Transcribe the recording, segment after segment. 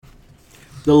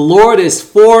The Lord is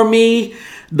for me.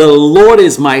 The Lord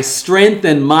is my strength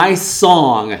and my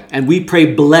song. And we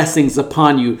pray blessings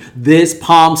upon you this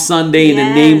Palm Sunday in the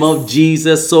name of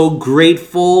Jesus. So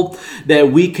grateful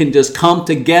that we can just come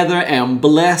together and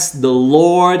bless the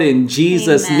Lord in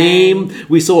Jesus' name.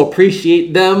 We so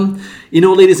appreciate them. You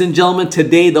know, ladies and gentlemen,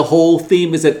 today the whole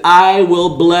theme is that I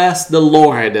will bless the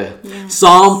Lord. Yes.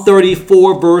 Psalm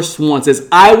 34 verse 1 says,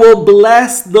 I will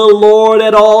bless the Lord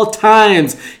at all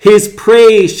times. His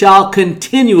praise shall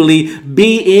continually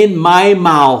be in my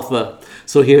mouth.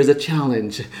 So here's a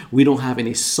challenge. We don't have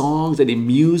any songs, any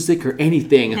music or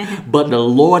anything, but the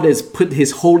Lord has put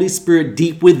His Holy Spirit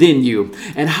deep within you.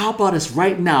 And how about us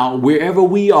right now, wherever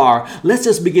we are, let's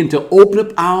just begin to open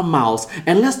up our mouths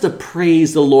and let's just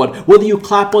praise the Lord. Whether you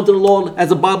clap unto the Lord, as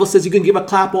the Bible says, you can give a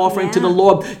clap offering to the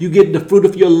Lord. You give the fruit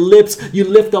of your lips. You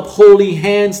lift up holy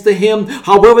hands to Him.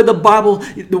 However the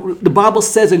Bible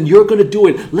says, and you're going to do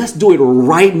it, let's do it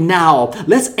right now.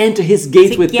 Let's enter His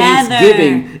gates with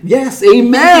thanksgiving. Yes, amen.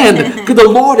 Because the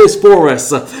Lord is for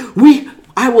us.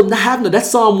 I will not have that's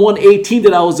Psalm 118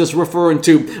 that I was just referring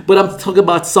to. But I'm talking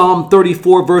about Psalm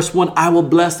 34 verse 1. I will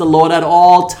bless the Lord at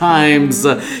all times.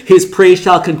 His praise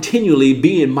shall continually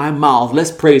be in my mouth.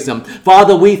 Let's praise Him.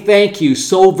 Father, we thank you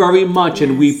so very much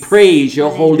and we praise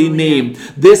your holy name.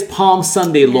 This Palm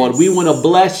Sunday, Lord, we want to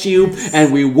bless you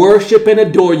and we worship and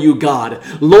adore you, God.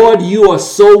 Lord, you are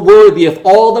so worthy of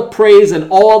all the praise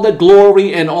and all the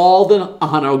glory and all the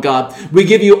honor, God. We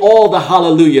give you all the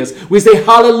hallelujahs. We say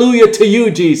hallelujah to you,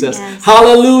 Jesus.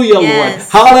 Hallelujah, Lord.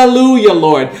 Hallelujah,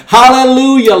 Lord.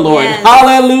 Hallelujah, Lord.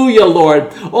 Hallelujah,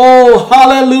 Lord. Oh,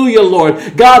 hallelujah,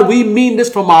 Lord. God, we mean this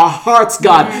from our hearts,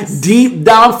 God. Deep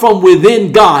down from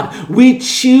within, God. We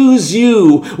choose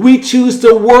you. We choose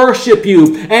to worship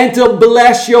you and to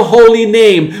bless your holy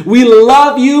name. We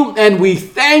love you and we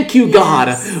thank you,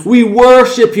 God. We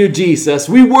worship you, Jesus.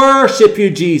 We worship you,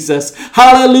 Jesus.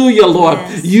 Hallelujah, Lord.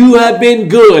 You have been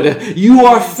good. You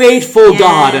are faithful,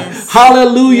 God.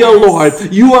 Hallelujah, Lord.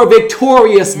 You are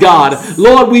victorious, God.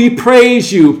 Lord, we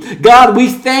praise you. God, we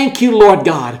thank you, Lord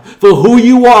God, for who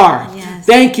you are.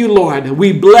 Thank you, Lord.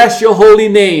 We bless your holy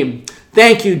name.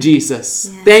 Thank you, Jesus.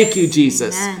 Thank you,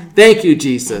 Jesus. Thank you,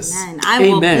 Jesus. I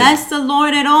will bless the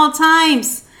Lord at all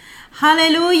times.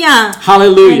 Hallelujah.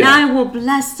 Hallelujah. And I will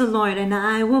bless the Lord, and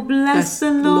I will bless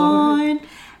the Lord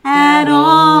at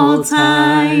all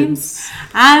times.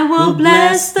 I will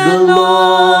bless the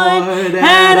Lord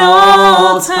at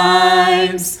all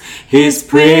times. His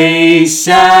praise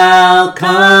shall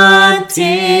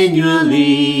continually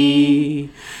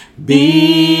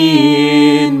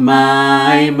be in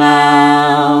my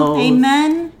mouth.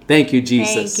 Amen. Thank you,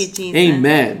 Jesus. Thank you, Jesus.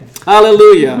 Amen.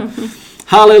 Hallelujah.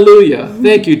 Hallelujah.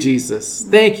 Thank you, Jesus.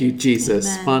 Thank you, Jesus.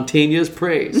 Amen. Spontaneous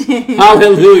praise.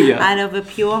 Hallelujah. Out of a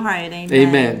pure heart. Amen.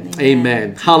 Amen.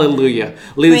 Amen. Hallelujah.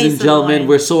 Ladies and gentlemen,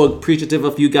 we're so appreciative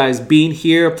of you guys being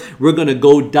here. We're going to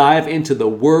go dive into the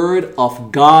Word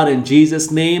of God in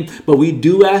Jesus' name. But we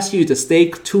do ask you to stay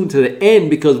tuned to the end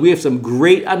because we have some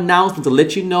great announcements to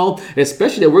let you know,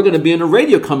 especially that we're going to be on the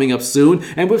radio coming up soon.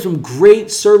 And we have some great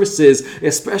services,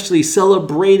 especially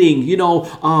celebrating,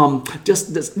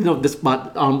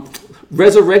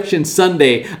 Resurrection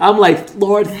Sunday. I'm like,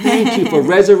 Lord, thank you for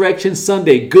Resurrection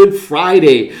Sunday, Good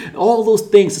Friday, all those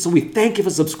things. So we thank you for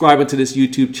subscribing to this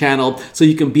YouTube channel so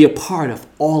you can be a part of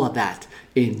all of that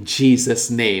in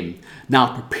Jesus' name.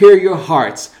 Now prepare your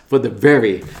hearts for the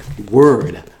very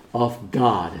Word of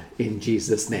God in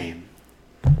Jesus' name.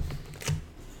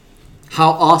 How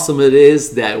awesome it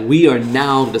is that we are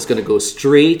now just going to go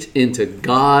straight into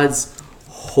God's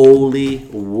holy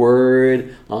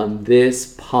word on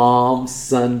this Palm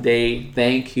Sunday.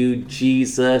 Thank you,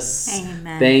 Jesus.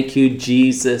 Amen. Thank you,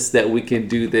 Jesus, that we can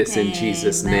do this in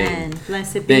Jesus' name.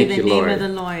 Blessed be the name of the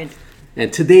Lord.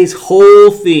 And today's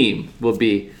whole theme will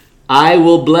be, I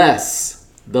will bless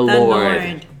the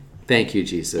Lord. Thank you,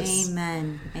 Jesus.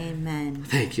 Amen. Amen.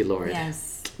 Thank you, Lord.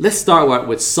 Yes. Let's start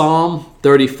with Psalm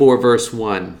 34, verse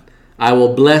 1. I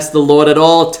will bless the Lord at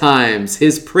all times.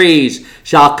 His praise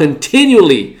shall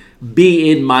continually be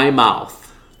in my mouth.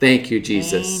 Thank you,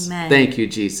 Jesus. Amen. Thank you,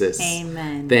 Jesus.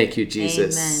 Amen. Thank you,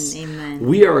 Jesus. Amen. Amen.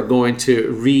 We are going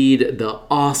to read the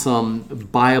awesome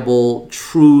Bible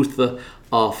truth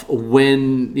of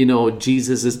when,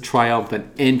 Jesus' triumphant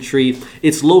entry.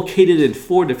 It's located in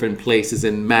 4 different places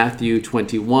in Matthew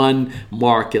 21,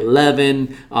 Mark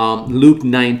 11, Luke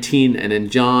 19, and in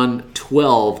John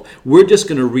 12. We're just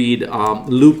going to read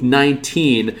Luke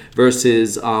 19,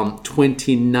 verses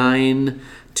 29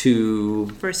 to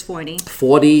verse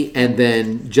 40, and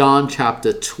then John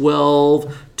chapter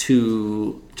 12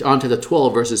 to John chapter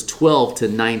 12, verses 12 to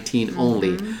 19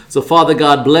 only. So, Father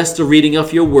God, bless the reading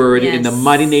of your word in the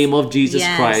mighty name of Jesus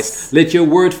Christ. Let your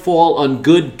word fall on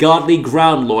good, godly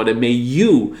ground, Lord, and may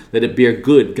you let it bear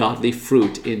good, godly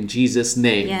fruit in Jesus'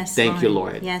 name. Thank you,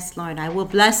 Lord. Yes, Lord. I will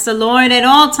bless the Lord at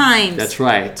all times. That's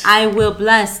right. I will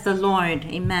bless the Lord.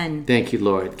 Amen. Thank you,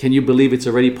 Lord. Can you believe it's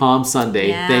already Palm Sunday?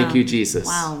 Yeah. Thank you, Jesus.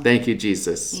 Wow. Thank you,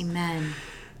 Jesus. Amen.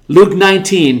 Luke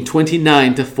 19,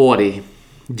 29 to 40.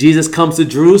 Jesus comes to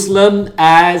Jerusalem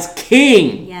as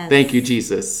king. Yes. Thank you,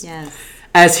 Jesus. Yes.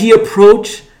 As he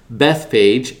approached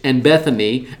Bethphage and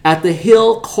Bethany at the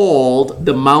hill called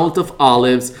the Mount of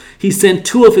Olives, he sent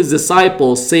two of his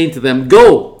disciples, saying to them,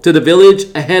 "Go to the village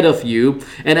ahead of you,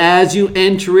 and as you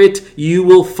enter it, you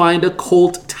will find a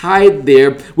colt tied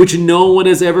there, which no one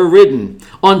has ever ridden.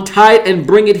 Untie it and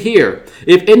bring it here.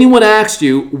 If anyone asks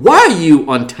you, 'Why are you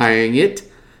untying it?'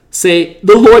 say,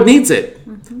 'The Lord needs it.'"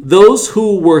 Those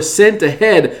who were sent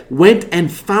ahead went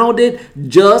and found it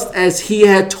just as he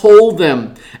had told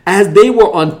them. As they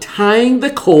were untying the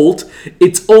colt,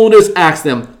 its owners asked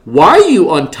them, "Why are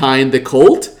you untying the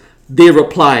colt?" They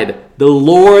replied, "The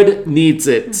Lord needs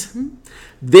it."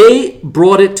 They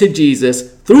brought it to Jesus,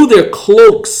 threw their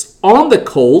cloaks on the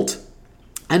colt,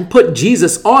 and put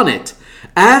Jesus on it.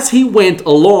 As he went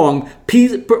along,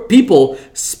 people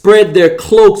spread their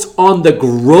cloaks on the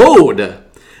road.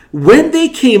 When they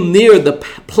came near the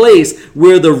place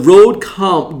where the road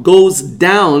goes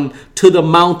down to the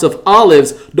Mount of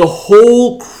Olives, the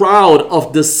whole crowd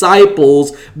of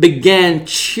disciples began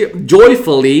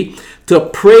joyfully to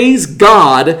praise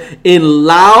God in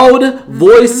loud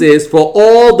voices for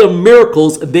all the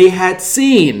miracles they had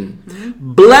seen.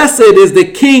 "Blessed is the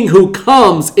King who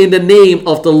comes in the name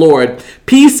of the Lord.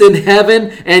 Peace in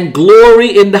heaven and glory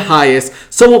in the highest."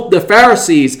 Some of the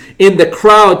Pharisees in the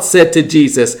crowd said to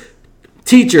Jesus,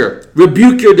 "Teacher,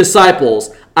 rebuke your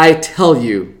disciples." "I tell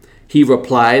you," he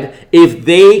replied, "if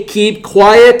they keep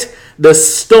quiet, the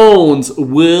stones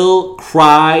will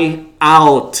cry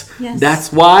out." Yes.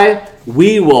 That's why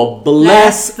we will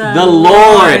bless the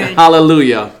Lord.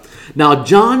 Hallelujah. Now,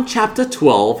 John chapter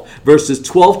 12, verses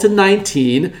 12 to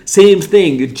 19, same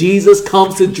thing. Jesus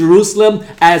comes to Jerusalem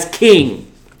as king.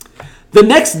 The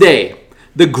next day,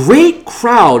 the great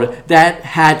crowd that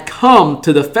had come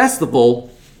to the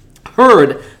festival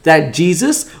heard that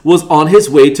Jesus was on his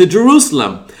way to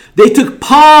Jerusalem. They took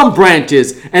palm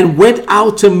branches and went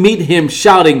out to meet him,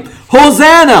 shouting,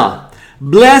 "Hosanna!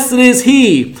 Blessed is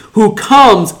he who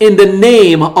comes in the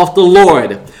name of the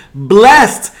Lord.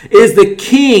 Blessed is the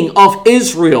King of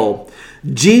Israel."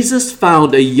 Jesus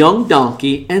found a young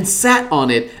donkey and sat on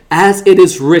it, as it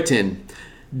is written,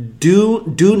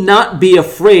 Do not be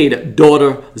afraid,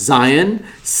 daughter Zion.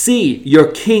 See, your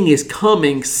king is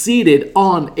coming, seated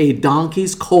on a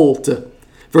donkey's colt.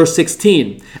 Verse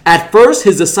 16. At first,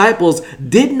 his disciples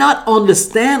did not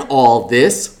understand all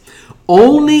this.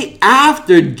 Only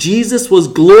after Jesus was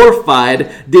glorified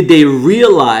did they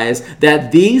realize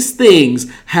that these things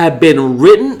had been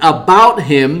written about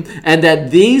him and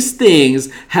that these things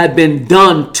had been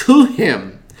done to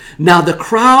him. Now the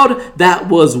crowd that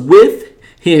was with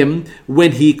him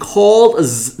when he called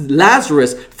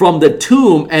Lazarus from the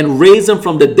tomb and raised him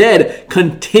from the dead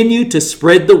continued to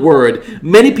spread the word.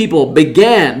 Many people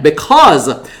began, because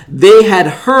they had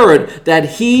heard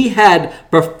that he had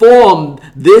performed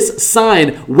this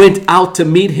sign, went out to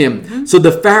meet him. So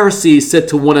the Pharisees said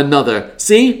to one another,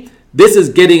 "See, this is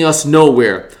getting us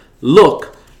nowhere.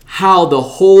 Look how the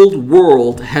whole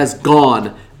world has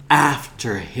gone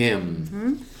after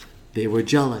him." They were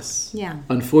jealous. Yeah.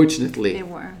 Unfortunately. They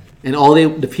were. And all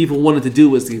the people wanted to do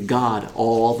was give God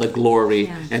all the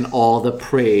glory and all the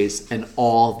praise and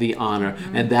all the honor.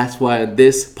 And that's why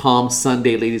this Palm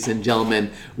Sunday, ladies and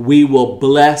gentlemen, we will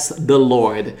bless the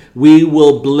Lord. We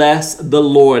will bless the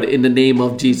Lord in the name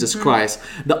of Jesus Christ.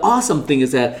 The awesome thing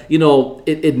is that,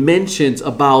 it mentions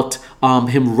about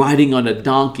him riding on a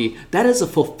donkey. That is a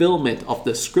fulfillment of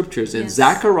the scriptures in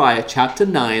Zechariah chapter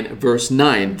 9, verse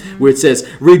 9, where it says,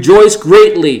 "Rejoice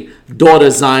greatly, daughter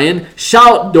Zion.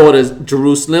 Shout, daughter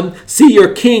Jerusalem. See, your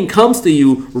king comes to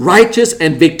you, righteous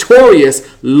and victorious,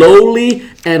 lowly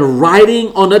and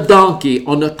riding on a donkey,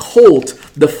 on a colt,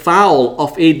 the foal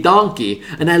of a donkey."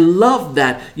 And I love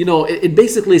that. It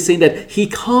basically is saying that he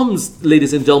comes,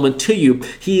 ladies and gentlemen, to you.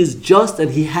 He is just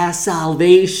and he has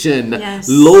salvation. Yes.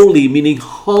 Lowly, meaning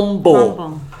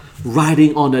humble,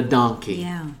 riding on a donkey.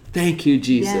 Yeah. Thank you,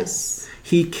 Jesus. Yes.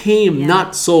 he came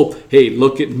not so, hey,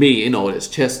 look at me, his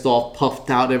chest all puffed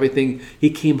out, everything. He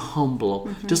came humble,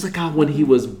 just like how when he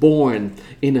was born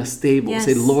in a stable.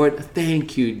 Say, Lord,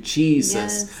 thank you,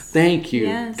 Jesus. Thank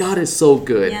you. God is so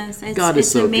good. God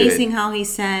is so good. It's amazing how he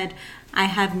said, I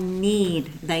have need.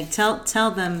 Like,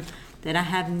 tell them that I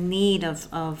have need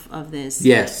of this.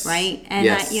 Yes. Right? And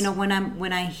yes.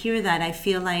 when I hear that, I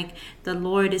feel like the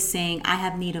Lord is saying, I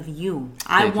have need of you.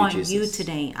 I want you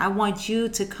today. I want you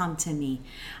to come to me.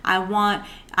 I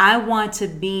want to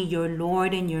be your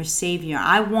Lord and your Savior.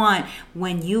 I want,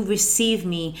 when you receive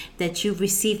me, that you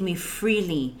receive me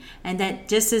freely. And that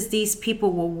just as these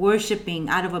people were worshiping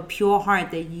out of a pure heart,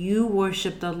 that you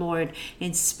worship the Lord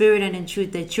in spirit and in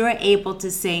truth, that you're able to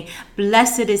say,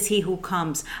 blessed is he who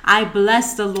comes. I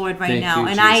bless the Lord now.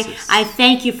 And I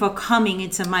thank you for coming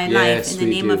into my life in the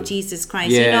name of Jesus Christ.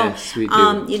 Yes, we do.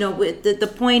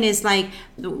 The point is, like,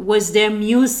 was there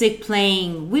music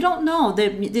playing? We don't know.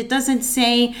 It doesn't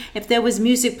say if there was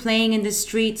music playing in the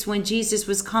streets when Jesus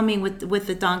was coming with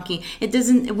the donkey. It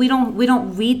doesn't. We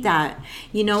don't read that.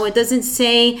 It doesn't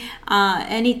say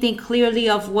anything clearly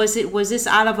of was this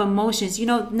out of emotions.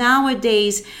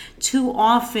 Nowadays, too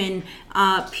often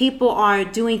people are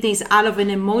doing things out of an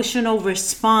emotional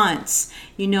response.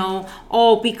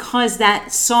 Because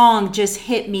that song just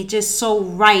hit me just so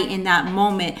right in that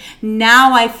moment.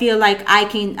 Now I feel like I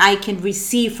can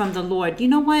receive from the Lord. You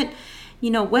know what?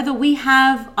 Whether we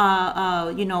have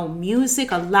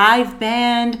music, a live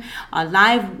band, a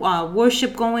live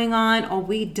worship going on, or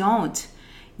we don't.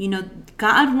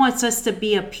 God wants us to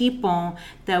be a people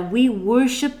that we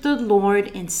worship the Lord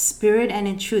in spirit and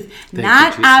in truth,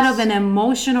 not out of an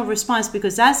emotional response,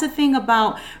 because that's the thing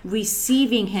about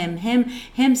receiving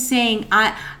him saying,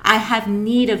 I have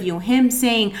need of you, him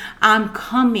saying, I'm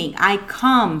coming, I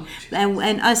come,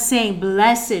 and us saying,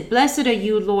 blessed are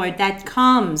you, Lord, that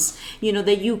comes,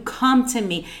 that you come to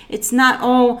me. It's not,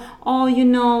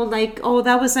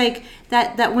 that was like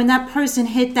that when that person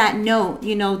hit that note,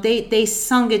 they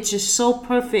sung it just so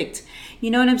perfect. You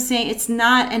know what I'm saying? It's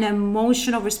not an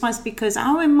emotional response, because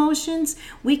our emotions,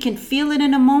 we can feel it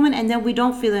in a moment and then we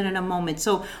don't feel it in a moment.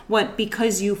 So what?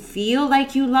 Because you feel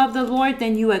like you love the Lord,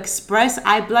 then you express,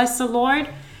 I bless the Lord.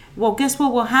 Well, guess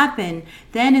what will happen?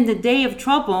 Then in the day of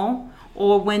trouble,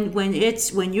 or when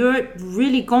you're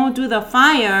really going through the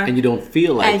fire and you don't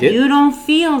feel like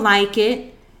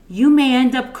it, you may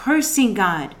end up cursing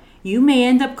God. You may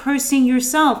end up cursing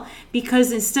yourself,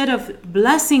 because instead of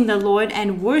blessing the Lord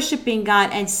and worshiping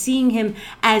God and seeing him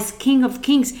as King of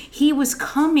Kings, he was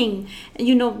coming,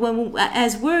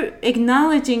 as we're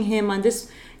acknowledging him on this,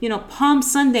 Palm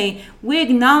Sunday, we're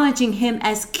acknowledging him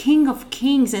as King of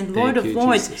Kings and Lord of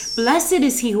Lords. Jesus. Blessed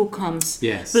is he who comes.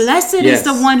 Yes. Blessed is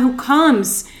the one who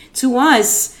comes to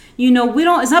us.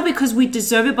 It's not because we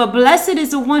deserve it, but blessed is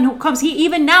the one who comes.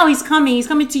 Even now he's coming. He's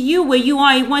coming to you where you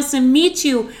are. He wants to meet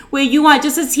you where you are,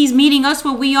 just as he's meeting us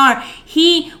where we are.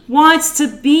 He wants to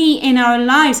be in our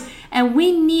lives. And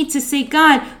we need to say,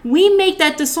 God, we make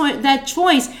that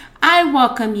choice. I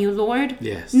welcome you, Lord.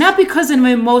 Yes. Not because of an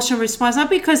emotional response,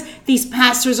 not because these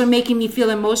pastors are making me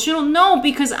feel emotional. No,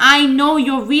 because I know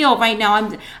you're real right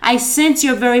now. I sense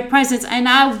your very presence, and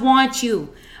I want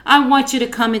you. I want you to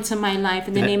come into my life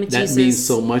in the name of Jesus. That means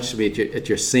so much to me that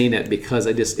you're saying that, because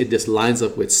it just lines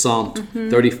up with Psalm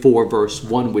 34 verse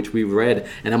 1, which we read,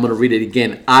 and I'm going to read it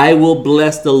again. I will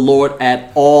bless the Lord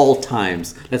at all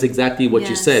times. That's exactly what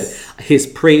you said. His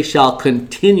praise shall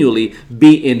continually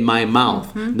be in my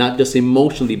mouth. Not just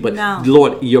emotionally, but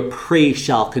Lord, your praise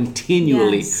shall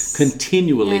continually,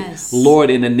 Lord,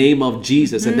 in the name of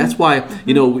Jesus. And that's why,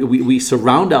 we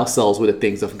surround ourselves with the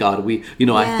things of God.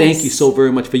 I thank you so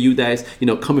very much for you guys,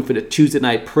 coming for the Tuesday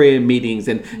night prayer meetings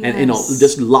and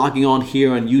just logging on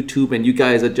here on YouTube, and you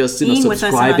guys are just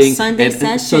subscribing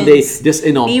and Sunday, just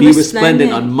be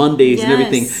resplendent on Mondays and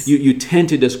everything. You tend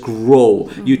to just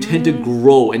grow. You tend to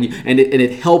grow, and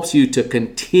it helps you to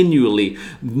continually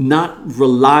not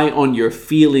rely on your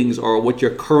feelings or what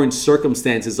your current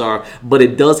circumstances are, but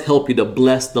it does help you to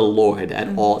bless the Lord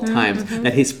at all times.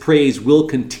 That his praise will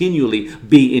continually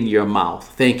be in your mouth.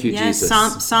 Thank you, Jesus.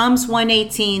 Psalms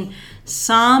 118.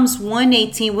 Psalms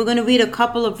 118. We're going to read a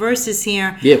couple of verses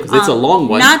here. Yeah, because it's a long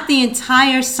one. Not the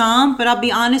entire psalm, but I'll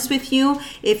be honest with you.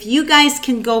 If you guys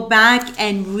can go back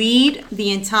and read the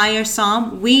entire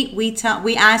psalm, we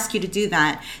ask you to do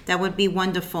that. That would be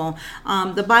wonderful.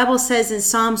 The Bible says in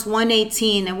Psalms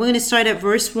 118, and we're going to start at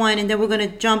verse 1, and then we're going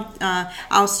to jump.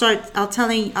 I'll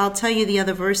tell you the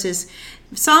other verses.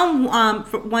 Psalm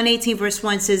 118 verse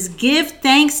 1 says, "Give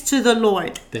thanks to the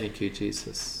Lord." Thank you,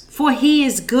 Jesus. "For he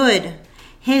is good.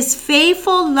 His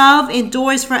faithful love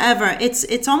endures forever.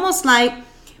 It's almost like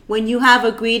when you have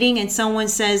a greeting and someone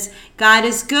says, God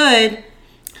is good.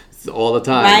 All the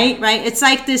time. Right? It's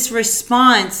like this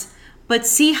response. But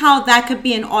see how that could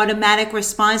be an automatic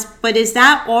response. But is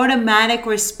that automatic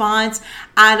response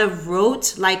out of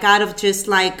rote, like out of just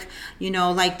like,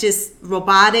 like just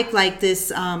robotic, like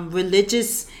this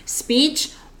religious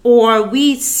speech? Or are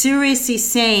we seriously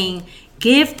saying,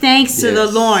 give thanks to the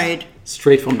Lord?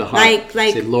 Straight from the heart.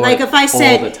 Like if I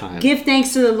said, give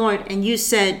thanks to the Lord, and you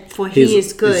said, for He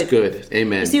is good. He's good.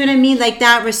 Amen. You see what I mean? Like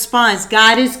that response.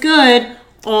 God is good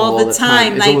all the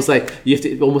time. It's almost like you have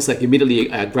to, almost like immediately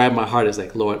grab my heart. It's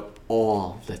like, Lord,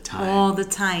 all the time. All the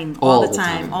time. All the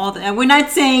time. And we're not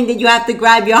saying that you have to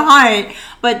grab your heart,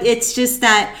 but it's just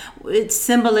that it's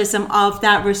symbolism of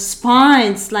that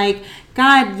response. Like,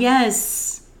 God,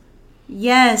 yes,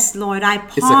 Lord, I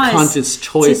pause. It's a conscious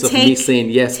choice of me saying,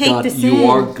 yes, God, you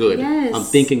are good. Yes. I'm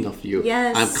thinking of you.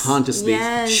 Yes. I'm consciously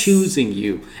choosing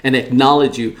you and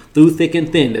acknowledge you through thick and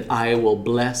thin that I will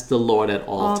bless the Lord at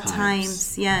all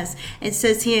times. Yes. It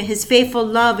says here, His faithful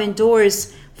love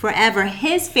endures forever.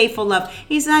 His faithful love.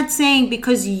 He's not saying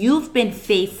because you've been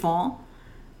faithful,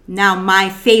 now my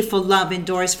faithful love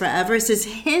endures forever. It says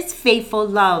His faithful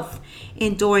love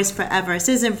endures forever. It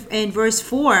says in verse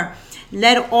 4,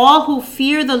 let all who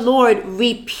fear the Lord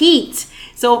repeat.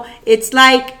 So it's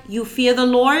like you fear the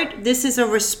Lord. This is a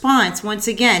response. Once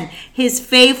again, His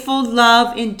faithful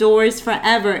love endures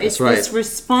forever. It's this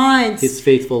response. His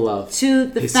faithful love. To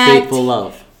the His fact, faithful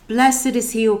love. Blessed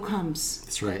is he who comes.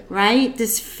 That's right. Right?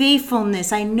 This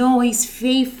faithfulness. I know He's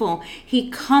faithful. He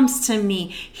comes to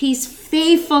me. He's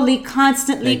faithfully,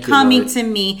 constantly coming to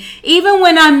me. Even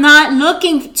when I'm not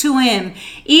looking to Him.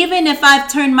 Even if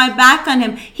I've turned my back on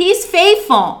Him. He's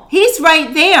faithful. He's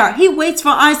right there. He waits for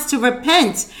us to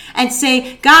repent and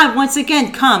say, God, once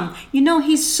again, come.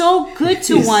 He's so good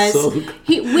to us.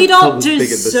 We don't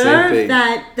deserve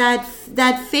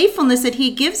that faithfulness that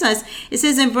He gives us. It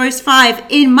says in verse 5,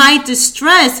 in my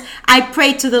distress, I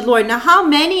pray to the Lord. Now, how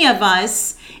many of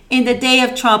us in the day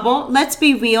of trouble, let's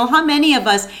be real, how many of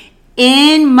us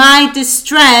in my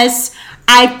distress,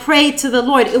 I prayed to the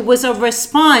Lord? It was a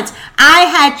response. I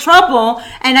had trouble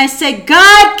and I said,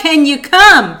 God, can you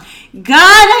come?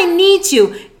 God, I need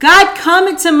you. God, come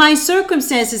into my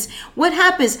circumstances. What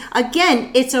happens? Again,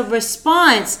 it's a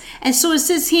response. And so it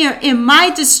says here, in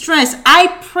my distress,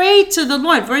 I prayed to the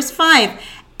Lord. Verse 5,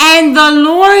 and the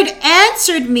Lord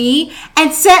answered me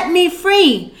and set me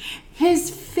free.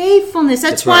 His faithfulness.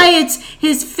 That's why it's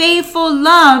His faithful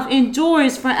love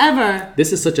endures forever.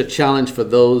 This is such a challenge for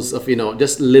those of,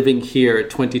 just living here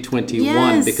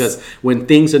 2021, because when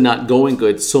things are not going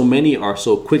good, so many are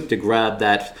so quick to grab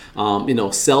that,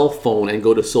 cell phone and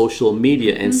go to social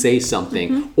media and say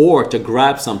something, or to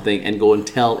grab something and go and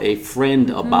tell a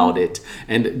friend about it.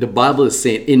 And the Bible is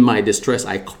saying, in my distress,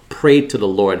 I prayed to the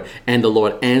Lord and the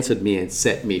Lord answered me and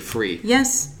set me free.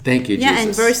 Yes. Thank you, Jesus. Yeah,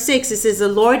 and verse 6, it says, the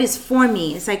Lord is for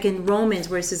me. It's like in Romans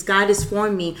where it says, God is for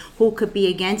me. Who could be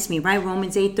against me, right?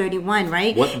 Romans 8:31,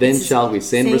 right? What then shall we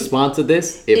say in response to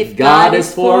this? If God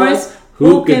is for us,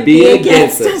 who could be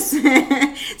against us?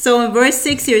 So in verse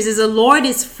 6 here, it says, the Lord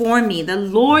is for me. The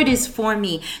Lord is for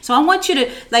me. So I want you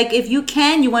to, if you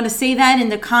can, you want to say that in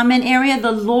the comment area.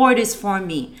 The Lord is for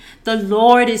me. The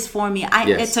Lord is for me.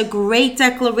 It's a great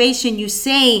declaration you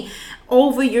say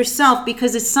over yourself,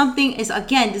 because it's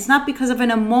not because of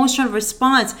an emotional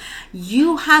response.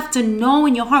 You have to know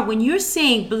in your heart, when you're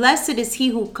saying, blessed is he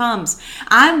who comes,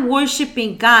 I'm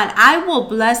worshiping God, I will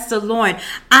bless the Lord,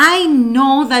 I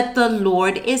know that the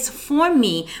Lord is for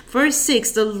me. Verse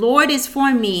 6, the Lord is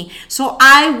for me, so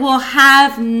I will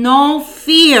have no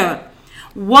fear.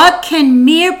 What can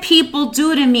mere people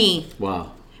do to me?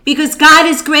 Wow. Because God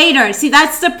is greater. See,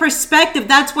 that's the perspective.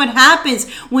 That's what happens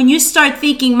when you start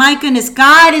thinking, my goodness,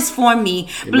 God is for me.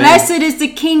 Amen. Blessed is the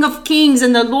King of Kings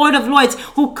and the Lord of Lords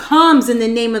who comes in the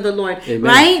name of the Lord. Amen.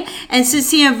 Right? And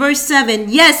says here in verse 7,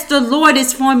 yes, the Lord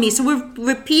is for me. So we're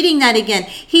repeating that again.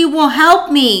 He will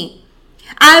help me.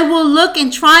 I will look in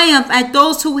triumph at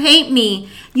those who hate me.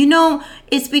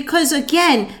 It's because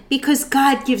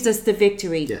God gives us the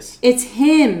victory. Yes. It's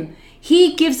Him.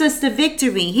 He gives us the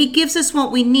victory. He gives us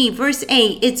what we need. Verse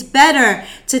 8, it's better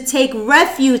to take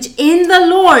refuge in the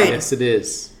Lord. Yes, it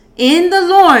is. In the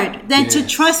Lord than to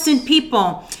trust in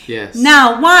people. Yes.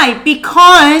 Now, why?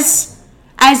 Because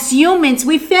as humans,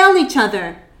 we fail each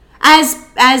other.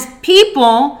 As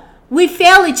people, we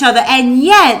fail each other. And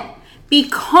yet,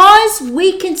 because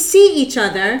we can see each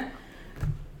other,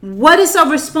 what is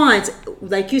our response?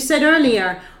 Like you said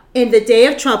earlier, in the day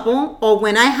of trouble or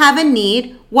when I have a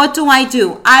need, what do?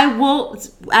 I will,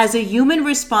 as a human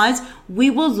response, we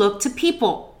will look to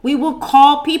people. We will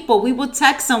call people. We will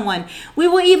text someone. We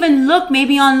will even look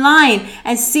maybe online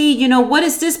and see, what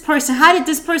is this person? How did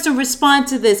this person respond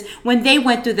to this when they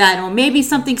went through that? Or maybe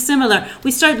something similar.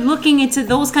 We start looking into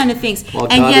those kind of things. Well,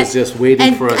 God is just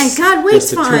waiting for us and God waits just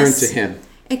to for turn us. to Him.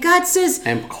 And God says,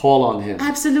 and call on Him.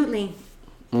 Absolutely.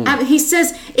 He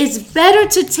says, it's better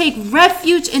to take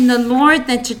refuge in the Lord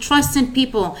than to trust in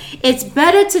people. It's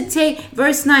better to take,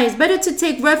 verse 9, it's better to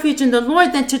take refuge in the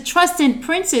Lord than to trust in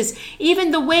princes.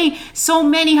 Even the way so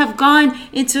many have gone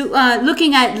into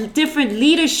looking at different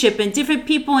leadership and different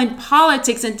people in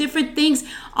politics and different things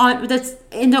that's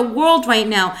in the world right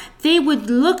now. They would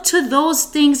look to those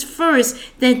things first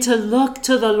than to look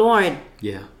to the Lord.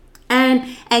 Yeah.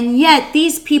 And yet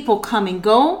these people come and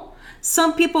go.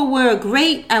 Some people were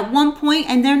great at one point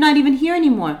and they're not even here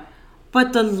anymore.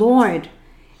 But the Lord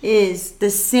is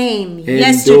the same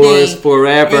yesterday. Endures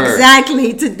forever.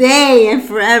 Exactly. Today and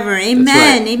forever. Amen.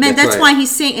 That's right. Amen. That's right. why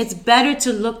He's saying it's better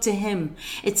to look to Him.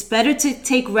 It's better to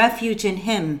take refuge in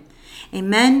Him.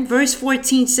 Amen. Verse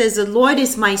 14 says, the Lord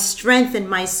is my strength and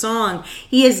my song.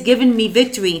 He has given me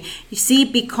victory. You see,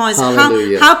 because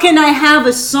how can I have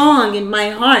a song in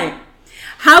my heart?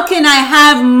 How can I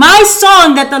have my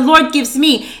song that the Lord gives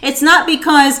me? It's not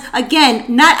because, again,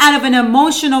 not out of an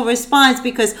emotional response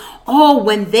because,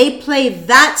 when they play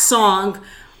that song,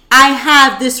 I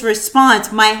have this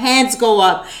response. My hands go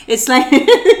up. It's like,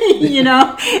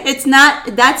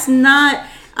 that's not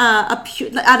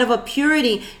out of a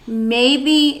purity.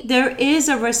 Maybe there is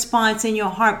a response in your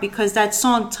heart because that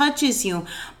song touches you.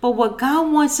 But what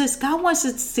God wants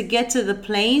us to get to the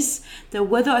place that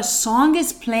whether a song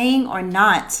is playing or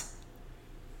not,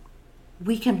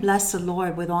 we can bless the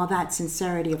Lord with all that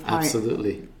sincerity of heart.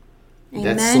 Absolutely.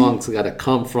 Amen. That song's got to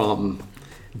come from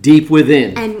deep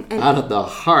within, and out of the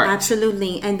heart.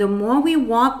 Absolutely. And the more we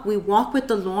walk with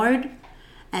the Lord.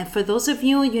 And for those of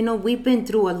you, we've been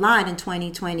through a lot in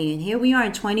 2020. And here we are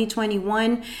in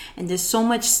 2021. And there's so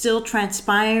much still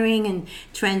transpiring and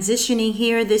transitioning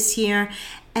here this year.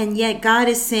 And yet God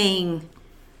is saying,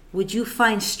 would you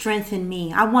find strength in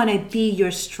me? I want to be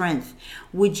your strength.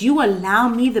 Would you allow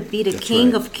me to be the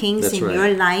King of Kings in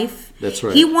your life? That's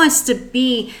right. He wants to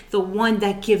be the one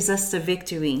that gives us the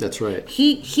victory. That's right.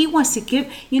 He wants to give,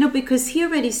 because He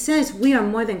already says we are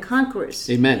more than conquerors.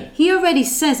 Amen. He already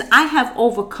says, I have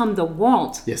overcome the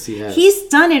world. Yes, He has. He's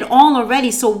done it all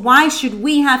already. So why should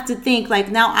we have to think like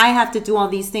now I have to do all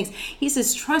these things? He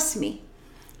says, trust me.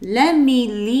 Let me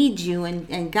lead you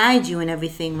and guide you and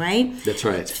everything, right? That's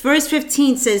right. Verse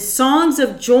 15 says, songs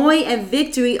of joy and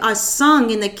victory are sung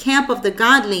in the camp of the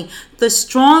godly. The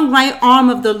strong right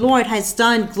arm of the Lord has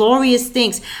done glorious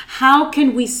things. How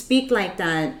can we speak like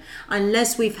that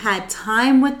unless we've had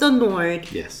time with the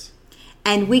Lord? Yes.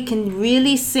 And we can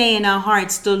really say in our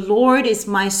hearts, the Lord is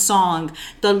my song.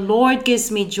 The Lord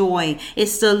gives me joy.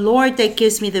 It's the Lord that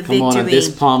gives me the victory. Come on this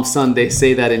Palm Sunday,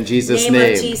 say that in Jesus' name.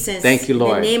 Name of Jesus. Thank you,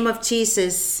 Lord. In the name of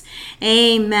Jesus.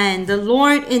 Amen. The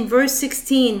Lord, in verse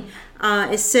 16,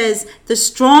 it says, the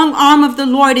strong arm of the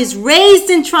Lord is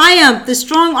raised in triumph. The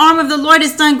strong arm of the Lord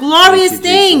has done glorious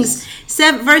things.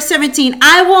 Verse 17,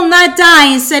 I will not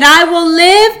die. Instead, I will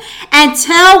live and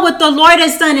tell what the Lord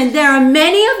has done. And there are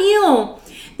many of you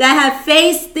that have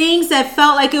faced things that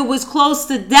felt like it was close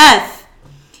to death.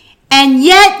 And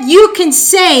yet you can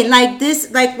say like this,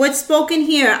 like what's spoken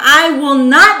here, I will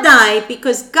not die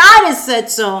because God has said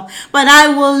so, but I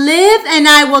will live and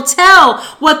I will tell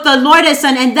what the Lord has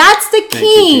done. And that's the key.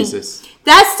 Thank you, Jesus.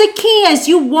 That's the key as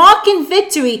you walk in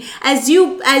victory, as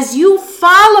you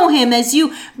follow Him, as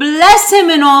you bless Him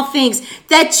in all things,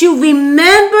 that you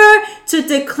remember to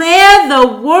declare the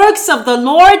works of the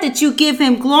Lord, that you give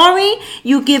Him glory,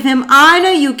 you give Him honor,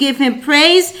 you give Him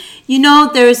praise.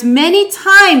 There's many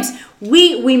times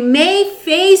we may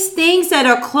face things that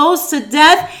are close to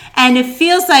death and it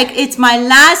feels like it's my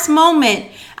last moment.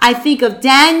 I think of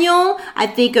Daniel, I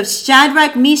think of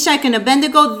Shadrach, Meshach, and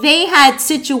Abednego. They had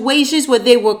situations where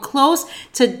they were close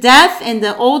to death in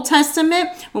the Old Testament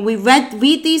when we read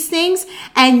these things.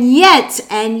 And yet,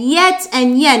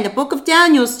 the book of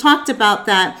Daniel's talked about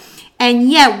that. And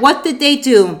yet, what did they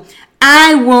do?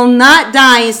 I will not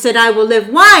die. Instead, I will live.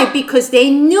 Why? Because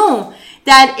they knew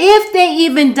that if they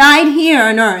even died here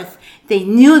on earth, they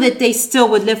knew that they still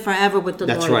would live forever with the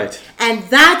Lord. That's right. And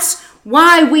that's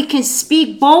why we can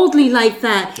speak boldly like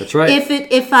that. That's right.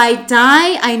 If I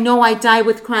die, I know I die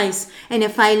with Christ. And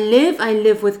if I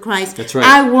live with Christ. That's right.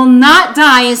 I will not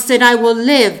die. Instead, I will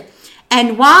live.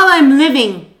 And while I'm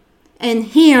living and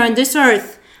here on this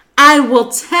earth, I will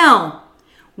tell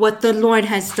what the Lord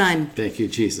has done. Thank you,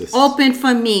 Jesus. Open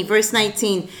for me, verse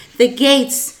 19, the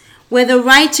gates where the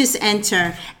righteous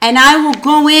enter, and I will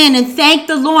go in and thank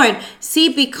the Lord. See,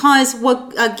 because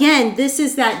again, this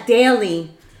is that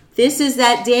daily. This is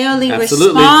that daily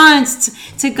response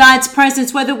to God's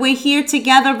presence, whether we're here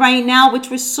together right now, which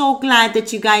we're so glad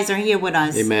that you guys are here with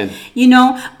us. Amen. You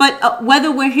know, but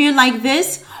whether we're here like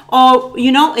this, or,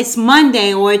 you know, it's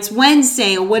Monday or it's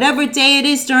Wednesday or whatever day it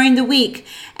is during the week,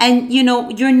 and, you know,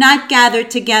 you're not gathered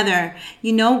together,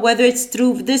 you know, whether it's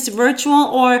through this virtual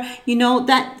or, you know,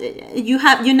 that you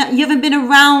haven't been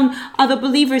around other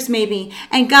believers maybe.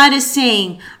 And God is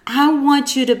saying, I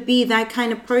want you to be that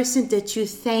kind of person that you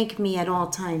thank me at all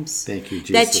times. Thank you,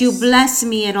 Jesus. That you bless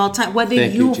me at all times, whether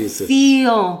you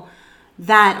feel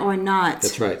that or not.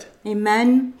 That's right.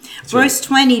 Amen. Verse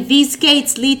 20, these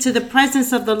gates lead to the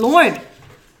presence of the Lord,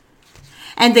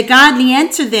 and the godly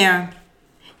enter there.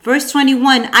 Verse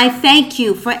 21, I thank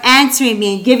you for answering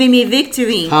me and giving me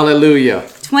victory. Hallelujah.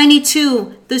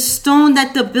 22, the stone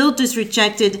that the builders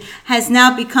rejected has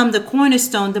now become the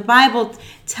cornerstone. The Bible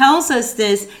tells us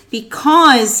this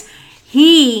because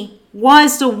he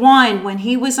was the one, when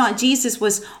Jesus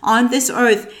was on this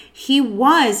earth, he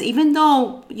was, even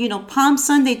though, you know, Palm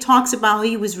Sunday talks about how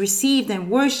he was received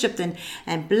and worshipped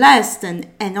and blessed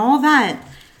and all that.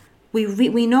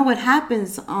 We know what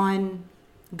happens on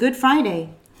Good Friday.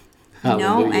 You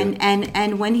know,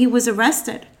 and when he was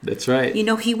arrested. That's right. You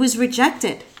know, he was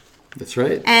rejected. That's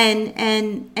right.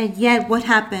 And yet what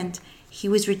happened? He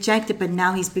was rejected, but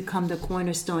now he's become the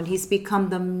cornerstone. He's become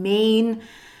the main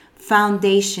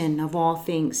foundation of all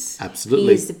things. Absolutely.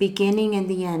 He is the beginning and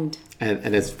the end.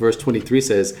 And as verse 23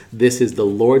 says, this is the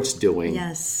Lord's doing.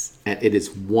 Yes. And it is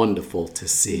wonderful to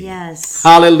see. Yes.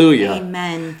 Hallelujah.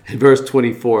 Amen. Verse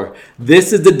 24.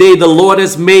 This is the day the Lord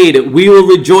has made. We will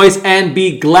rejoice and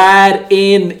be glad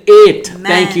in it. Amen.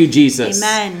 Thank you, Jesus.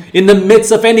 Amen. In the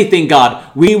midst of anything,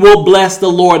 God, we will bless the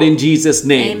Lord in Jesus'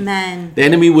 name. Amen. The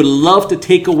enemy would love to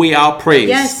take away our praise.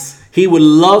 Yes. He would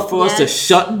love for us to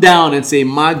shut down and say,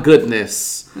 my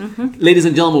goodness. Mm-hmm. Ladies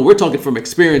and gentlemen, we're talking from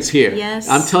experience here. Yes.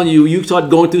 I'm telling you, you start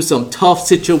going through some tough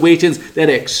situations that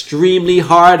are extremely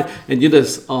hard, and you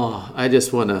just, I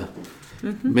just want to,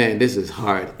 man, this is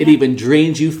hard. It even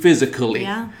drains you physically.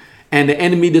 Yeah. And the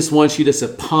enemy just wants you to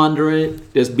just ponder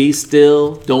it, just be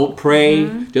still, don't pray,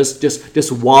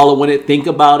 just wallow in it, think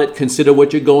about it, consider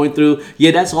what you're going through.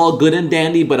 Yeah, that's all good and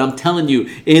dandy, but I'm telling you,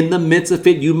 in the midst of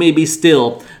it, you may be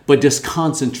still, but just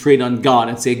concentrate on God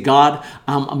and say, God,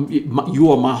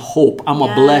 you are my hope. I'm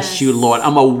going to bless you, Lord.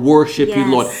 I'm going to worship you,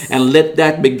 Lord. And let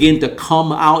that begin to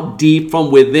come out deep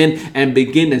from within and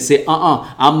begin and say,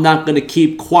 I'm not going to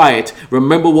keep quiet.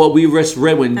 Remember what we just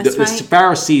read when the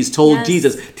Pharisees told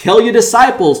Jesus, tell your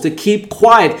disciples to keep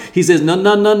quiet. He says, no.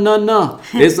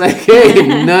 It's like, hey,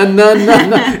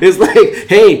 no. It's like,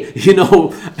 hey, you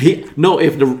know,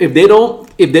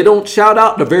 if they don't shout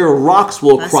out, the very rocks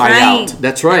will cry out.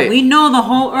 That's right. And we know the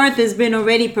whole earth has been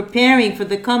already preparing for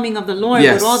the coming of the Lord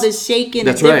with all this shaking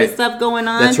and different stuff going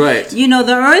on. That's right. You know,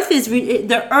 the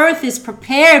earth is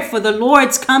prepared for the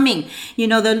Lord's coming. You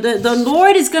know, the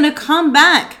Lord is going to come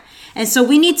back. And so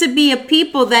we need to be a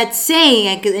people that say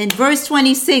in verse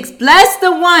 26, bless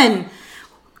the one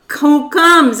who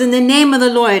comes in the name of the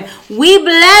Lord. We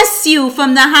bless you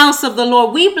from the house of the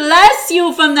Lord. We bless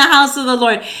you from the house of the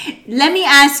Lord. Let me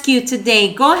ask you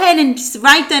today, go ahead and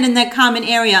write that in that comment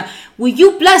area. Will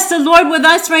you bless the Lord with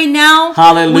us right now?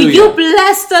 Hallelujah. Will you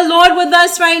bless the Lord with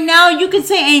us right now? You can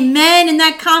say amen in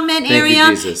that comment area.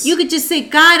 You, Jesus. You could just say,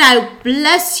 God, I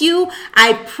bless you.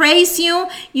 I praise you.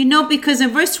 You know, because in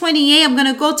verse 28, I'm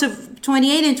going to go to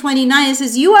 28 and 29. It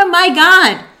says, you are my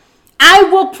God. I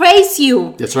will praise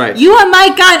you. That's right. You are my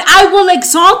God. I will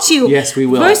exalt you. Yes, we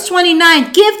will. Verse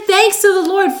 29, give thanks to the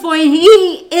Lord, for he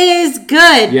is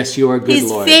good. Yes, you are good, his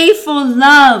Lord. His faithful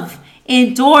love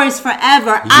endures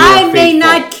forever. I may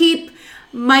not keep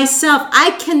myself.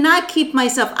 I cannot keep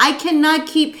myself.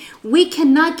 We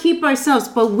cannot keep ourselves,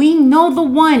 but we know the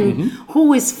one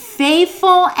who is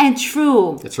faithful and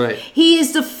true. That's right. He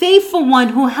is the faithful one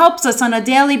who helps us on a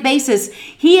daily basis.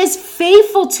 He is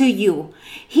faithful to you.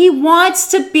 He wants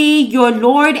to be your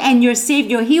Lord and your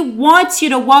Savior. He wants you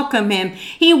to welcome him.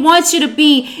 He wants you to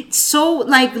be so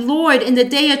like, Lord, in the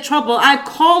day of trouble, I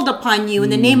called upon you in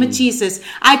the name of Jesus.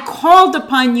 I called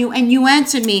upon you and you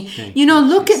answered me.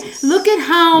 Look at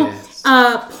how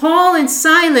Paul and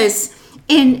Silas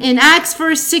in Acts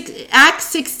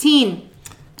 16.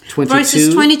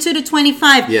 verses 22 to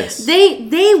 25. Yes.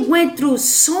 They went through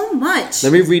so much.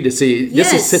 Let me read this. See,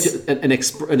 this is such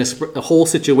a whole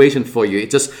situation for you.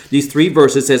 It's just these 3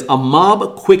 verses. Says, a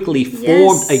mob quickly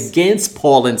formed against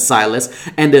Paul and Silas,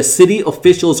 and the city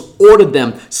officials ordered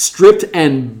them stripped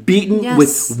and beaten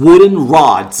with wooden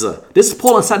rods. This is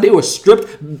Paul and Silas. They were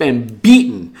stripped and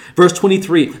beaten. Verse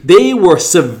 23, they were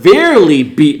severely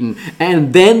beaten,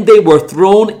 and then they were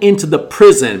thrown into the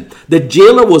prison. The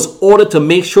jailer was ordered to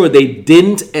make sure they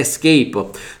didn't escape.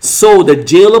 So the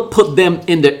jailer put them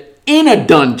in the inner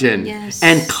dungeon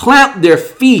and clamped their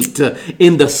feet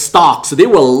in the stocks. So they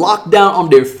were locked down on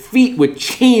their feet with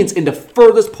chains in the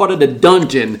furthest part of the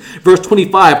dungeon. Verse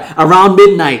 25, around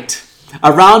midnight,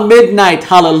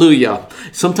 hallelujah.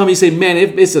 Sometimes you say, man,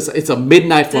 it's a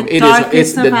midnight for me.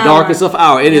 It's the darkest of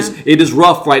hour. It is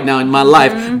rough right now in my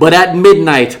life. But at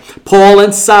midnight, Paul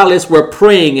and Silas were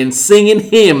praying and singing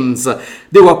hymns.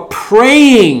 They were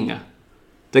praying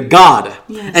to God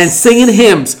and singing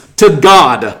hymns to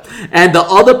God. And the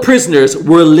other prisoners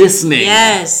were listening.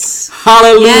 Yes.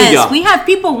 Hallelujah. Yes, we have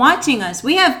people watching us.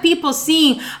 We have people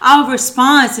seeing our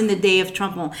response in the day of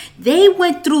trouble. They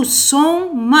went through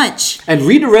so much. And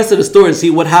read the rest of the story and see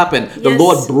what happened. The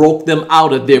Lord broke them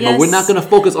out of there. But we're not going to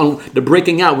focus on the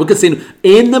breaking out. We're going to say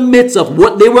in the midst of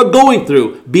what they were going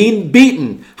through, being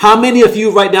beaten. How many of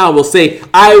you right now will say,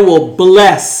 I will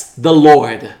bless the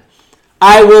Lord?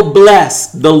 I will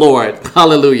bless the Lord.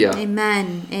 Hallelujah.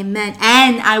 Amen. Amen.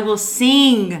 And I will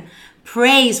sing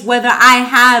praise, whether I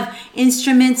have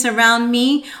instruments around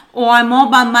me or I'm all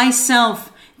by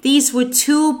myself. These were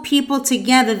 2 people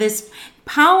together. This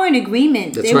power and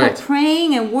agreement. They were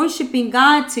praying and worshiping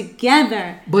God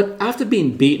together. But after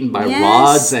being beaten by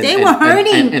rods and they were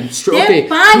hurting. Their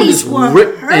bodies were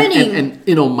hurting. And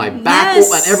you know, my back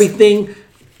and everything.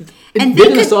 And they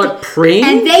could start praying,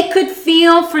 and they could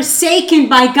feel forsaken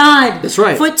by God. That's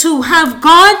right. For to have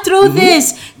gone through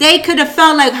this, they could have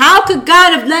felt like, how could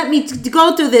God have let me to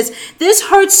go through this? This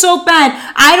hurts so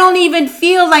bad. I don't even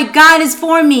feel like God is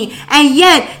for me. And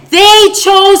yet they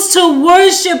chose to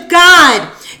worship God.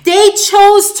 They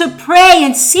chose to pray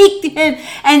and seek him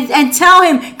and tell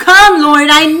him, come, Lord,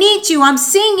 I need you. I'm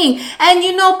singing. And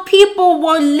you know, people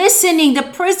were listening. The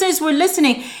prisoners were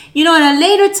listening. You know, at a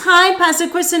later time, Pastor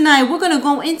Chris and I, we're going to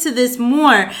go into this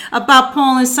more about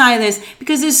Paul and Silas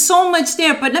because there's so much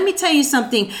there. But let me tell you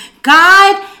something.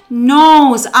 God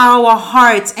knows our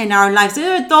hearts and our lives.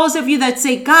 There are those of you that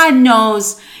say, God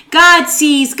knows, God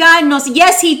sees, God knows.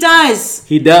 Yes, he does.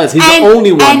 He does. He's the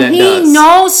only one that does. And he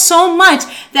knows so much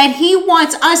that he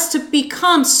wants us to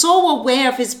become so aware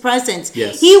of his presence.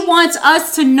 Yes. He wants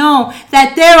us to know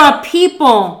that there are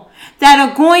people that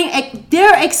are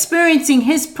they're experiencing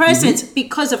his presence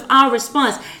because of our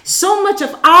response. So much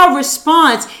of our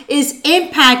response is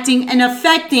impacting and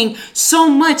affecting so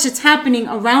much that's happening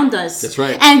around us. That's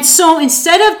right. And so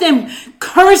instead of them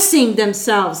cursing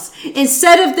themselves,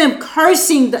 instead of them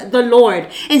cursing the Lord,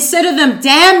 instead of them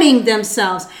damning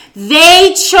themselves,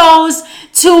 they chose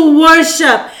to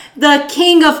worship the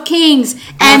King of Kings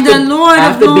and the Lord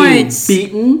of Lords. After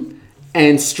being beaten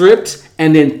and stripped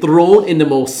and then thrown in the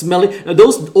most smelly. Now,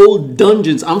 those old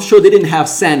dungeons, I'm sure they didn't have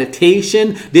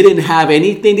sanitation. They didn't have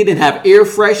anything. They didn't have air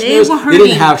fresheners. They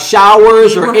didn't have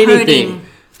showers or anything.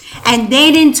 And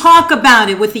they didn't talk about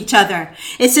it with each other.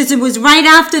 It says it was right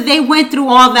after they went through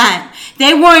all that.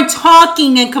 They weren't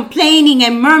talking and complaining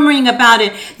and murmuring about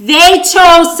it. They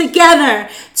chose together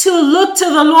to look to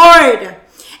the Lord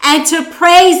and to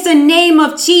praise the name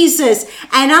of Jesus.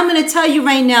 And I'm going to tell you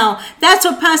right now, that's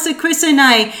what Pastor Chris and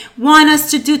I want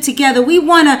us to do together. We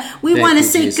want to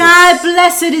say, Jesus. God,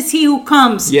 blessed is he who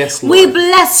comes. Yes, Lord. We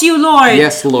bless you, Lord.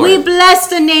 Yes, Lord. We bless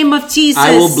the name of Jesus.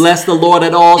 I will bless the Lord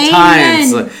at all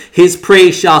times. His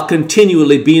praise shall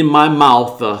continually be in my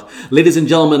mouth. Ladies and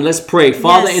gentlemen, let's pray.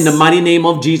 Father, in the mighty name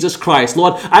of Jesus Christ,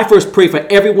 Lord, I first pray for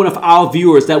every one of our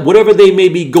viewers that whatever they may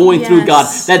be going through,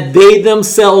 God, that they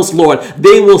themselves, Lord,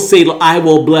 they will say, I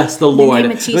will bless the Lord.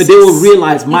 They will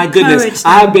realize, my goodness,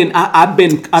 I've been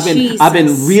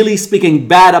really speaking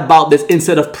bad about this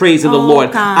instead of praising the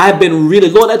Lord. God. I've been really,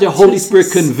 Lord, let your Holy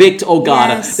Spirit convict, oh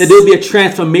God, that there will be a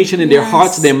transformation in their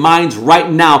hearts and their minds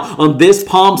right now on this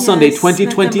Palm Sunday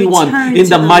 2021 in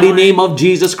the mighty name of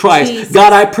Jesus Christ.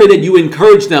 God, I pray that you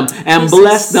encourage them and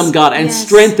bless them, God, and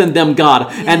strengthen them,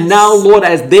 God. And now, Lord,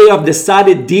 as they have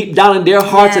decided deep down in their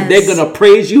hearts that they're going to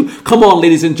praise you, come on,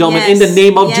 ladies and gentlemen, in the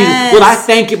name of Jesus. Lord, I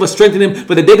thank you for strengthening them,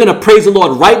 but that they're going to praise the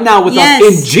Lord right now with us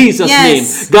in Jesus' name.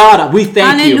 God, we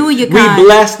thank you. God. We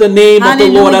bless the name of the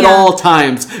Lord at all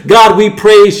times. God, we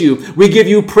praise you. We give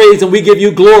you praise and we give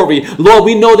you glory. Lord,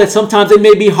 we know that sometimes it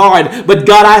may be hard, but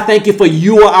God, I thank you for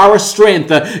you are our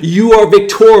strength. You are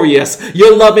victorious.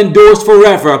 Your love endures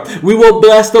forever. We will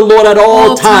bless the Lord at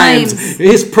all times.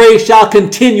 His praise shall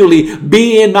continually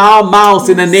be in our mouths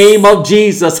in the name of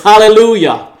Jesus.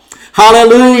 Hallelujah.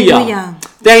 Hallelujah. Hallelujah.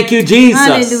 Thank you, Jesus.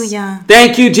 Hallelujah.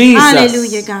 Thank you, Jesus.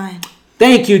 Hallelujah, God.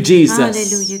 Thank you, Jesus.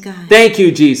 Hallelujah, God. Thank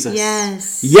you, Jesus.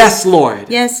 Yes. Yes, Lord.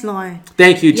 Yes, Lord.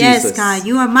 Thank you, Jesus. Yes, God.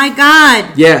 You are my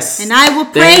God. Yes. And I will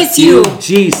praise Thank you, you.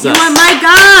 Jesus. You are my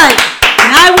God.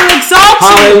 And I will exalt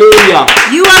Hallelujah.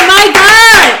 you. You are my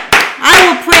God. I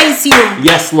will praise you.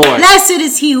 Yes, Lord. Blessed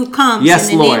is he who comes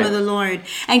in the Lord. name of the Lord.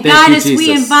 And Thank God, you, as Jesus.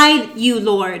 we invite you,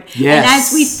 Lord, Yes. and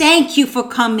as we thank you for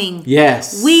coming,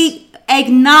 Yes. we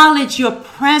acknowledge your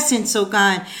presence, oh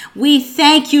God. We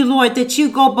thank you, Lord, that you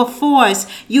go before us.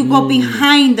 You go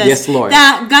behind us. Yes, Lord.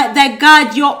 That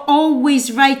God, you're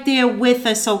always right there with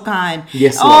us, oh God.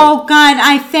 Yes, Lord. Oh God,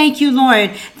 I thank you,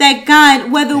 Lord, that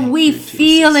God, whether we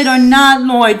feel it or not,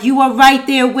 Lord, you are right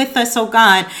there with us, oh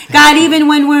God. God, even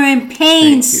when we're in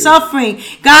pain, suffering,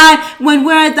 God, when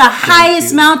we're at the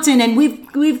highest mountain and we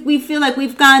feel like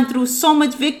we've gone through so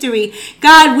much victory.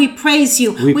 God, we praise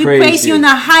you. We praise you in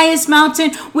the highest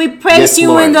mountain. We praise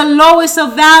you in the lowest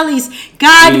of valleys.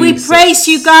 God, we praise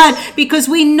you, God, because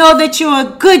we know that you're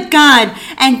a good God.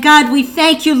 And God, we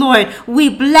thank you, Lord. We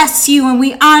bless you and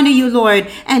we honor you, Lord.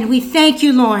 And we thank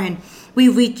you, Lord. We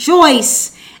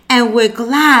rejoice and we're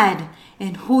glad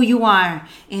in who you are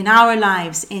in our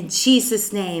lives. In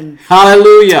Jesus' name.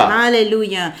 Hallelujah.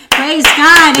 Hallelujah. Praise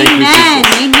God. Thank Amen.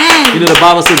 you, Amen. You know, the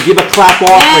Bible says, give a clap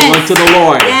offering unto the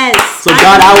Lord. Yes. So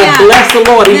God, I will bless the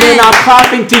Lord. Even in our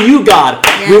clapping to you, God,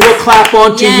 we will clap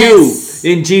unto you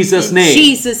in Jesus' name. In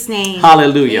Jesus' name.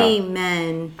 Hallelujah.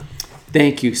 Amen.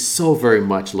 Thank you so very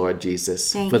much, Lord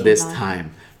Jesus, Thank for you, this Lord.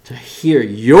 time to hear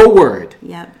your word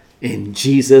Yep. in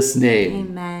Jesus' name.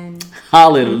 Amen.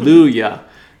 Hallelujah.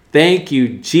 Thank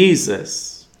you,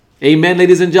 Jesus. Amen,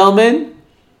 ladies and gentlemen.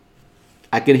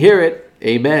 I can hear it.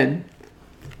 Amen.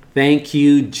 Thank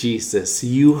you, Jesus.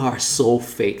 You are so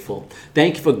faithful.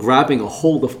 Thank you for grabbing a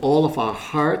hold of all of our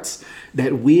hearts,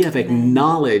 that we have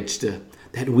acknowledged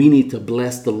that we need to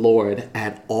bless the Lord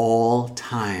at all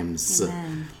times.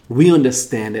 Amen. We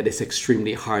understand that it's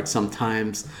extremely hard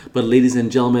sometimes, but ladies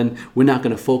and gentlemen, we're not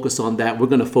going to focus on that. We're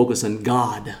going to focus on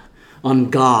God.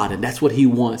 And that's what he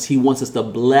wants. He wants us to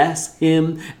bless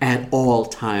him at all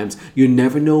times. You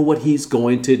never know what he's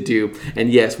going to do.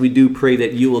 And yes, we do pray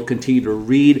that you will continue to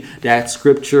read that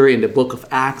scripture in the book of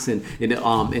Acts and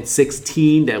in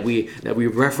 16 that we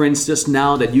referenced just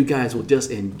now, that you guys will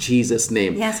just, in Jesus'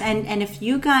 name. Yes, and if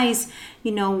you guys,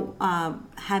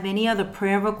 have any other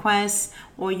prayer requests,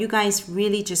 or you guys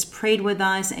really just prayed with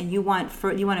us and you want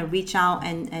to reach out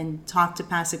and talk to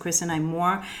Pastor Chris and I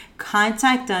more,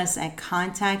 contact us at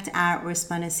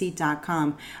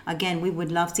contact@resplendency.com. Again, we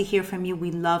would love to hear from you.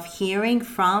 We love hearing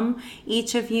from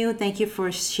each of you. Thank you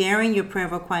for sharing your prayer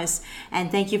requests, and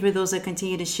thank you for those that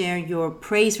continue to share your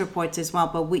praise reports as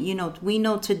well. But we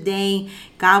know today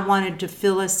God wanted to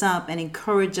fill us up and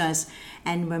encourage us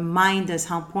and remind us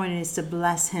how important it is to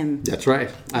bless him. That's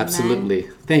right. Absolutely.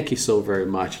 Amen. Thank you so very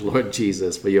much, Lord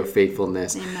Jesus, for your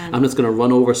faithfulness. Amen. I'm just going to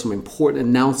run over some important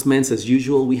announcements. As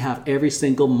usual, we have every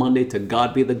single Monday, to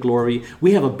God be the glory,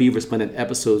 we have a Be Resplendent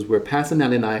episodes where Pastor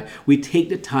Natalie and I, we take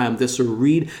the time just to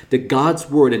read the God's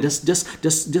word and just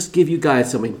give you guys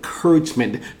some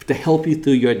encouragement to help you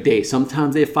through your day.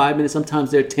 Sometimes they're 5 minutes, sometimes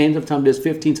they're 10, sometimes there's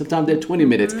 15, sometimes they're 20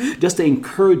 minutes, just to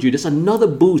encourage you. Just another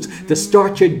boost to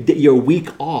start your week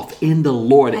off in the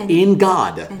Lord, in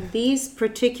God. And these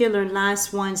particular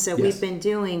last ones that we've been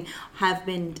doing have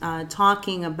been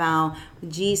talking about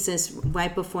Jesus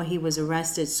right before he was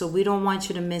arrested. So we don't want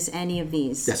you to miss any of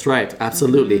these. That's right.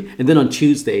 Absolutely. And then on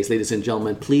Tuesdays, ladies and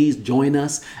gentlemen, please join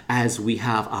us as we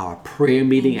have our prayer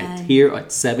meeting here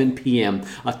at 7 p.m.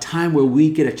 A time where we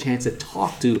get a chance to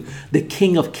talk to the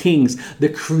King of Kings, the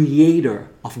Creator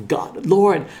of God.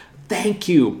 Lord, thank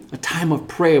you. A time of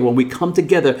prayer when we come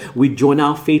together, we join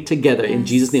our faith together in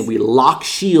Jesus' name. We lock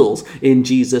shields in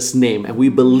Jesus' name, and we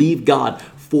believe God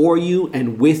for you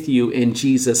and with you in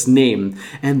Jesus' name.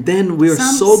 And then we're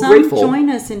so grateful. Some join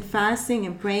us in fasting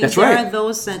and praying. That's right. There are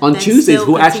those that on Tuesdays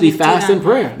who actually fast and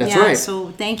pray. That's right.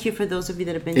 So thank you for those of you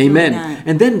that have been doing that.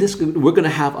 And then we're going to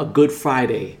have a Good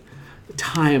Friday.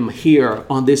 time here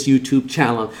on this YouTube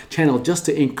channel just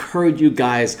to encourage you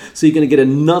guys, so you're going to get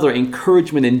another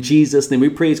encouragement in Jesus' name. We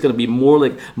pray it's going to be more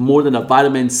than a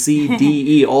vitamin C,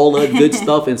 D, E, all that good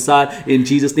stuff inside in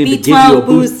Jesus' name, to give you a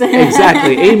boost.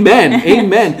 Exactly.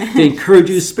 Amen. To encourage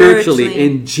you spiritually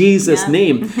in Jesus'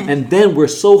 name. And then we're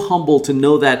so humbled to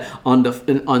know that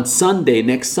on Sunday,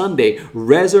 next Sunday,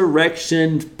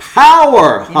 resurrection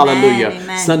power. Amen. Hallelujah.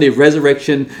 Amen. Sunday,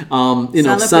 resurrection,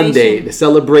 Sunday, the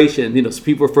celebration. Some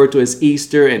people refer to it as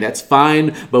Easter, and that's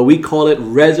fine, but we call it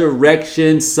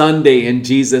Resurrection Sunday in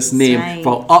Jesus' name. Right.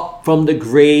 For up from the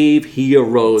grave he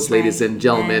arose, that's ladies and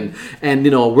gentlemen. Amen.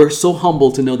 And we're so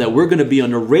humbled to know that we're going to be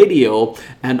on the radio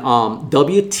and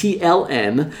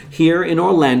WTLN here in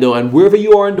Orlando, and wherever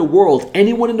you are in the world,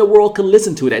 anyone in the world can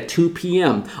listen to it at 2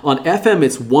 p.m. On FM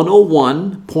it's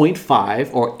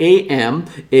 101.5, or AM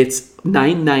it's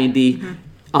 990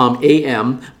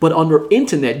 AM, but on the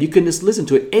internet you can just listen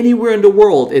to it anywhere in the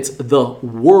world. It's The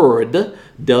Word,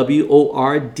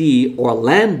 WORD,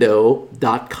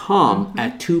 Orlando.com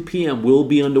at 2 p.m. We'll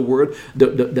be on the Word,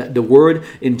 the Word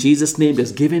in Jesus' name,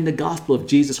 just giving the gospel of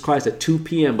Jesus Christ at 2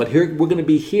 p.m. But here we're going to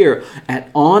be here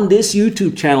on this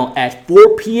YouTube channel at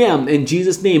 4 p.m. in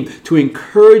Jesus' name to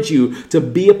encourage you to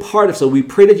be a part of. So we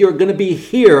pray that you're going to be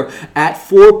here at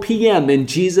 4 p.m. in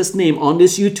Jesus' name on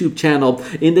this YouTube channel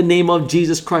in the name of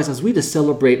Jesus Christ, as we just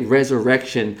celebrate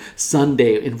Resurrection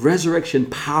Sunday and resurrection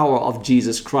power of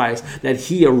Jesus Christ, that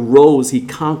he arose, he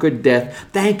conquered death.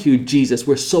 Thank you, Jesus.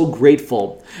 We're so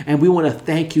grateful. And we want to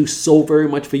thank you so very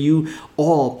much for you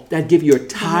all that give your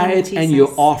tithe and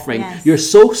your offering. Yes. You're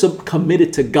so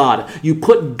committed to God. You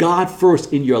put God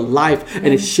first in your life, and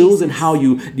it shows in how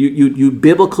you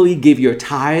biblically give your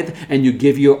tithe and you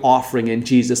give your offering in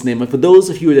Jesus' name. And for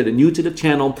those of you that are new to the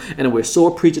channel, and we're so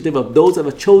appreciative of those that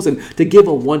have chosen to give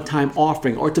a one-time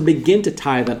offering or to begin to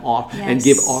tithe and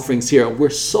give offerings here. We're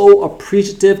so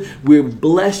appreciative. We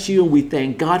bless you and we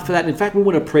thank God for that. In fact, we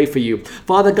want to pray for you.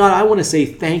 Father God, I want to say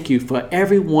thank you for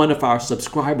every one of our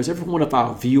subscribers, every one of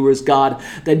our viewers, God,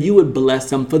 that you would bless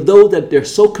them. For those that they're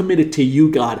so committed to you,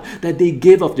 God, that they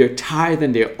give of their tithe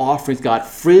and their offerings, God,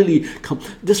 freely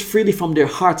from their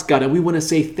hearts, God. And we want to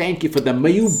say thank you for them.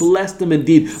 May you bless them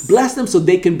indeed. Bless them so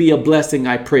they can be a blessing,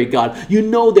 I pray, God. You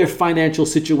know their financial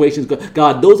situations,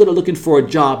 God. Those that are looking for a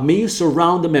job, may you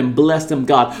surround them and bless them,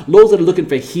 God. Those that are looking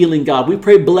for healing, God, we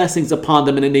pray blessings upon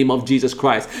them in the name of Jesus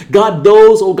Christ. God,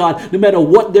 those, oh God, no matter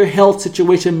what their health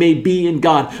situation may be in,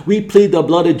 God, we plead the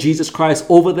blood of Jesus Christ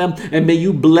over them, and may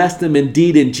you bless them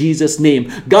indeed in Jesus'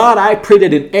 name. God, I pray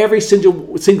that in every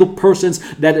single person's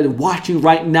that is watching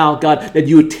right now, God, that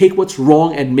you would take what's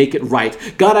wrong and make it right.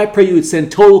 God, I pray you would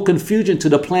send total confusion to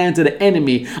the plans of the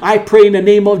enemy. I pray in the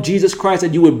name of Jesus Christ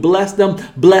that you would bless them,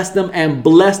 and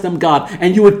bless them, God,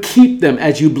 and you would keep them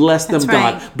as you bless them,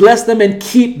 God. Bless them and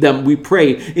keep them, we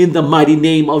pray, in the mighty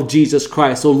name of Jesus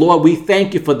Christ. So, Lord, we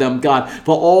thank you for them, God,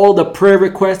 for all the prayer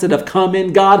requests that have come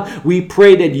in, God. We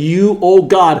pray that you, oh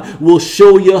God, will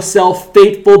show yourself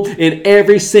faithful in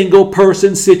every single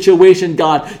person's situation,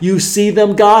 God. You see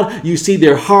them, God. You see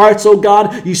their hearts, oh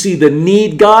God. You see the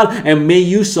need, God, and may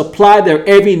you supply their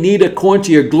every need according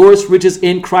to your glorious riches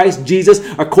in Christ Jesus,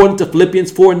 according to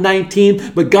Philippians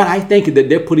 4:19. But God, I thank you that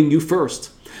they're putting you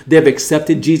first. They've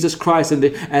accepted Jesus Christ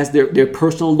as their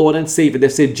personal Lord and Savior. They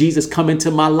said, Jesus, come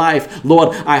into my life.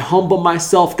 Lord, I humble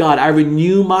myself, God. I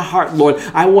renew my heart, Lord.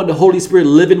 I want the Holy Spirit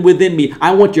living within me.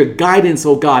 I want your guidance,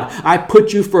 oh God. I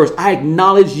put you first. I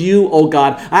acknowledge you, oh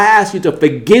God. I ask you to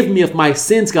forgive me of my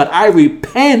sins, God. I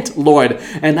repent, Lord,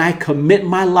 and I commit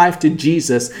my life to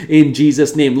Jesus in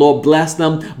Jesus' name. Lord, bless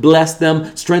them,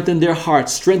 strengthen their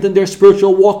hearts, strengthen their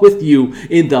spiritual walk with you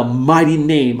in the mighty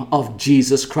name of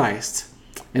Jesus Christ.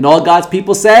 And all God's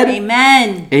people said,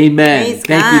 Amen. Amen. Praise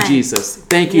Thank God. You, Jesus.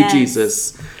 Thank you,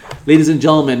 Jesus. Ladies and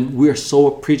gentlemen, we are so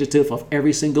appreciative of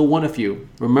every single one of you.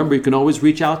 Remember, you can always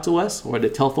reach out to us, or the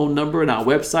telephone number on our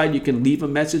website. You can leave a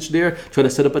message there. Try to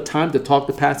set up a time to talk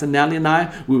to Pastor Natalie and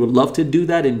I. We would love to do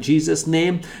that in Jesus'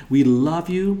 name. We love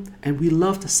you, and we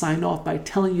love to sign off by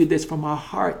telling you this from our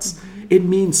hearts. Mm-hmm. It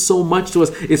means so much to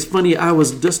us. It's funny, I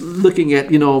was just looking at,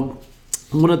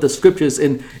 one of the scriptures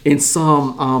in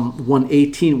Psalm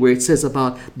 118 where it says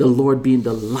about the Lord being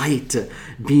the light,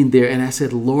 being there. And I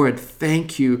said, Lord,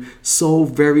 thank you so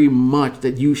very much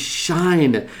that you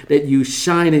shine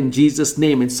in Jesus'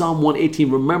 name. In Psalm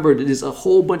 118, remember, there's a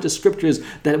whole bunch of scriptures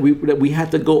that we had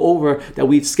to go over, that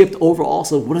we skipped over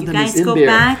also. One of them is in there. You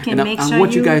guys go back and make sure I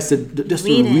want you guys to just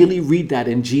really read that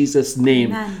in Jesus' name.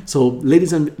 Amen. So,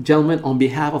 ladies and gentlemen, on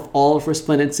behalf of all of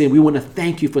Resplendency, we want to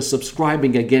thank you for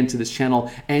subscribing again to this channel.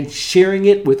 channel and sharing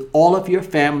it with all of your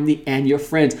family and your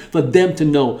friends for them to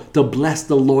know to bless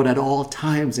the Lord at all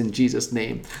times in Jesus'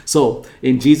 name. So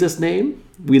in Jesus' name,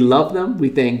 we love them. We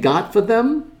thank God for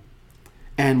them.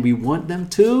 And we want them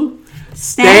to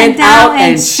stand out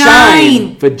and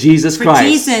shine for Jesus Christ.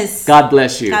 Jesus. God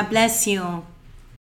bless you. God bless you.